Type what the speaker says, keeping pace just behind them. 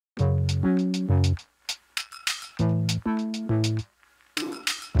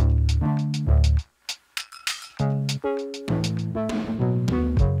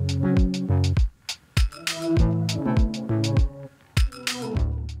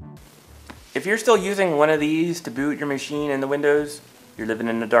If you're still using one of these to boot your machine in the Windows, you're living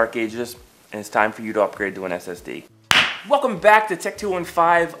in the dark ages, and it's time for you to upgrade to an SSD. Welcome back to Tech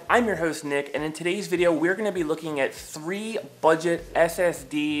 215. I'm your host Nick, and in today's video we're going to be looking at 3 budget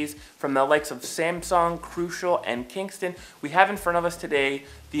SSDs from the likes of Samsung, Crucial, and Kingston. We have in front of us today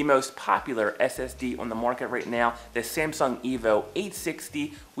the most popular SSD on the market right now, the Samsung Evo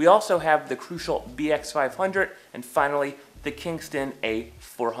 860. We also have the Crucial BX500, and finally the Kingston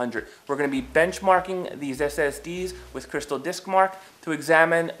A400. We're going to be benchmarking these SSDs with Crystal Disk Mark to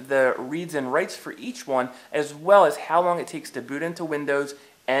examine the reads and writes for each one, as well as how long it takes to boot into Windows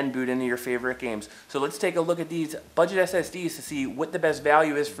and boot into your favorite games. So let's take a look at these budget SSDs to see what the best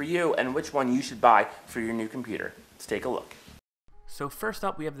value is for you and which one you should buy for your new computer. Let's take a look. So first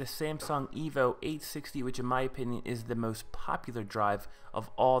up, we have the Samsung Evo 860, which in my opinion is the most popular drive of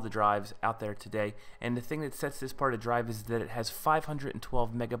all the drives out there today. And the thing that sets this part of drive is that it has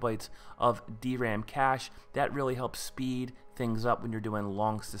 512 megabytes of DRAM cache. That really helps speed things up when you're doing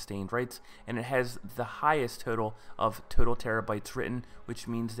long sustained writes. And it has the highest total of total terabytes written, which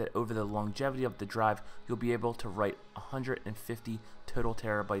means that over the longevity of the drive, you'll be able to write 150 total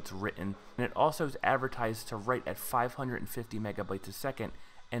terabytes written. And it also is advertised to write at 550 megabytes a second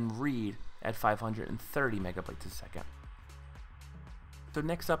and read at 530 megabytes a second. So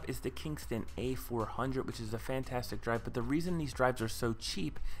next up is the Kingston A400, which is a fantastic drive, but the reason these drives are so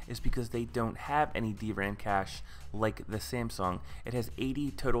cheap is because they don't have any DRAM cache like the Samsung. It has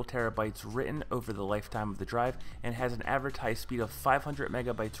 80 total terabytes written over the lifetime of the drive and has an advertised speed of 500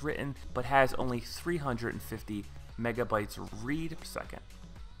 megabytes written, but has only 350 megabytes read per second.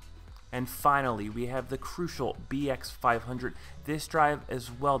 And finally, we have the Crucial BX500. This drive as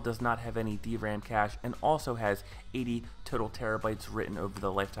well does not have any DRAM cache and also has 80 total terabytes written over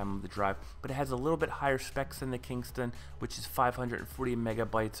the lifetime of the drive, but it has a little bit higher specs than the Kingston, which is 540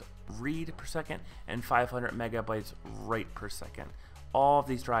 megabytes read per second and 500 megabytes write per second. All of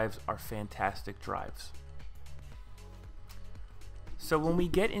these drives are fantastic drives. So when we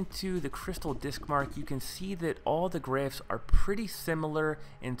get into the Crystal Disk Mark, you can see that all the graphs are pretty similar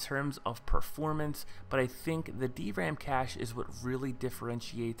in terms of performance, but I think the DRAM cache is what really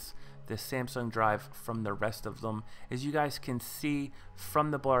differentiates the Samsung drive from the rest of them. As you guys can see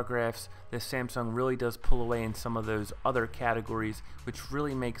from the bar graphs, the Samsung really does pull away in some of those other categories, which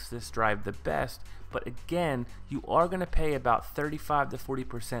really makes this drive the best. But again, you are going to pay about 35 to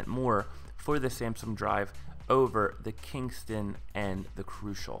 40% more for the Samsung drive over the Kingston and the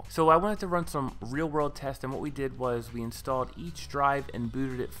Crucial. So I wanted to run some real world tests, and what we did was we installed each drive and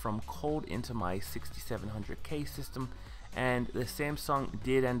booted it from cold into my 6700K system, and the Samsung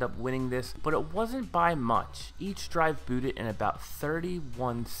did end up winning this, but it wasn't by much. Each drive booted in about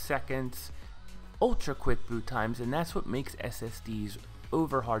 31 seconds, ultra quick boot times, and that's what makes SSDs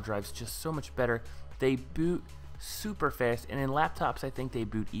over hard drives just so much better. They boot super fast, and in laptops I think they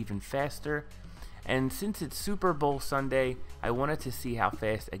boot even faster. And since it's Super Bowl Sunday, I wanted to see how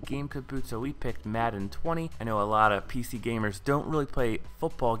fast a game could boot, so we picked Madden 20. I know a lot of PC gamers don't really play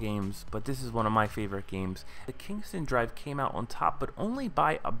football games, but this is one of my favorite games. The Kingston drive came out on top, but only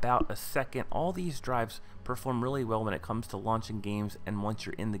by about a second. All these drives perform really well when it comes to launching games and once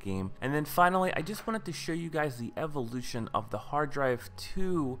you're in the game. And then finally, I just wanted to show you guys the evolution of the hard drive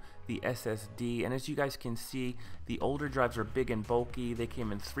to the SSD. And as you guys can see, the older drives are big and bulky. They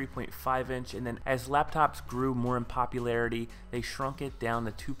came in 3.5 inch, and then as laptops grew more in popularity, they shrunk it down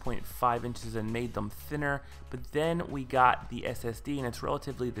to 2.5 inches and made them thinner. But then we got the SSD, and it's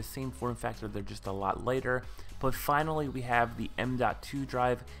relatively the same form factor, they're just a lot lighter. But finally we have the M.2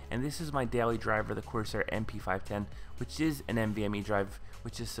 drive, and this is my daily driver, the Corsair MP510, which is an NVMe drive,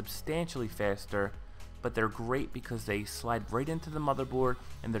 which is substantially faster, but they're great because they slide right into the motherboard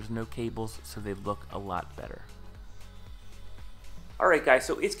and there's no cables, so they look a lot better. Alright guys,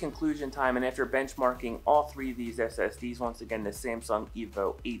 so it's conclusion time, and after benchmarking all 3 of these SSDs, once again the Samsung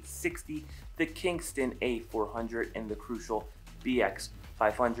Evo 860, the Kingston A400, and the Crucial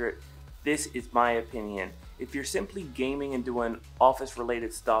BX500, this is my opinion. If you're simply gaming and doing office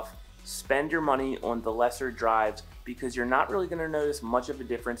related stuff, spend your money on the lesser drives because you're not really going to notice much of a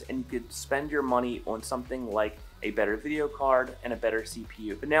difference, and you could spend your money on something like a better video card and a better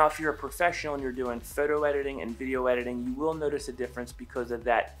CPU. But now if you're a professional and you're doing photo editing and video editing, you will notice a difference because of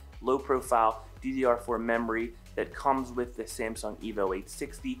that low profile DDR4 memory that comes with the Samsung Evo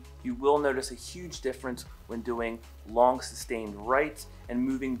 860. You will notice a huge difference when doing long sustained writes and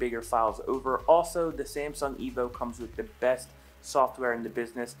moving bigger files over. Also, the Samsung Evo comes with the best software in the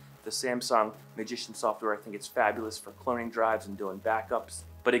business, the Samsung Magician software. I think it's fabulous for cloning drives and doing backups.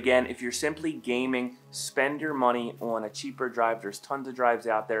 But again, if you're simply gaming, spend your money on a cheaper drive. There's tons of drives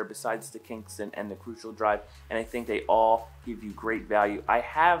out there besides the Kingston and the Crucial drive, and I think they all give you great value. I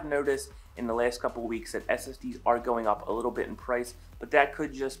have noticed in the last couple of weeks that SSDs are going up a little bit in price, but that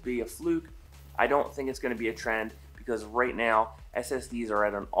could just be a fluke. I don't think it's going to be a trend because right now SSDs are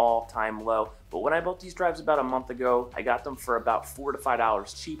at an all-time low. But when I bought these drives about a month ago, I got them for about $4 to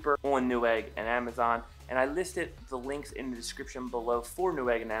 $5 cheaper on Newegg and Amazon. And I listed the links in the description below for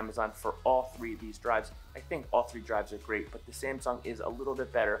Newegg and Amazon for all three of these drives. I think all three drives are great, but the Samsung is a little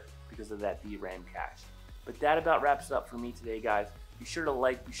bit better because of that DRAM cache. But that about wraps it up for me today, guys. Be sure to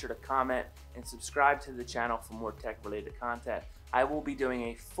like, be sure to comment, and subscribe to the channel for more tech-related content. I will be doing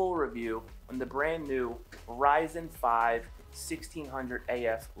a full review on the brand new Ryzen 5 1600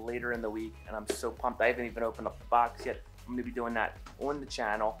 AF later in the week, and I'm so pumped. I haven't even opened up the box yet. I'm going to be doing that on the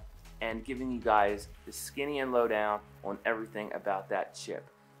channel and giving you guys the skinny and lowdown on everything about that chip.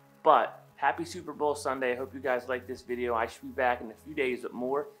 But happy Super Bowl Sunday. I hope you guys like this video. I should be back in a few days with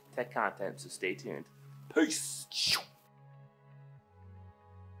more tech content, so stay tuned. Peace.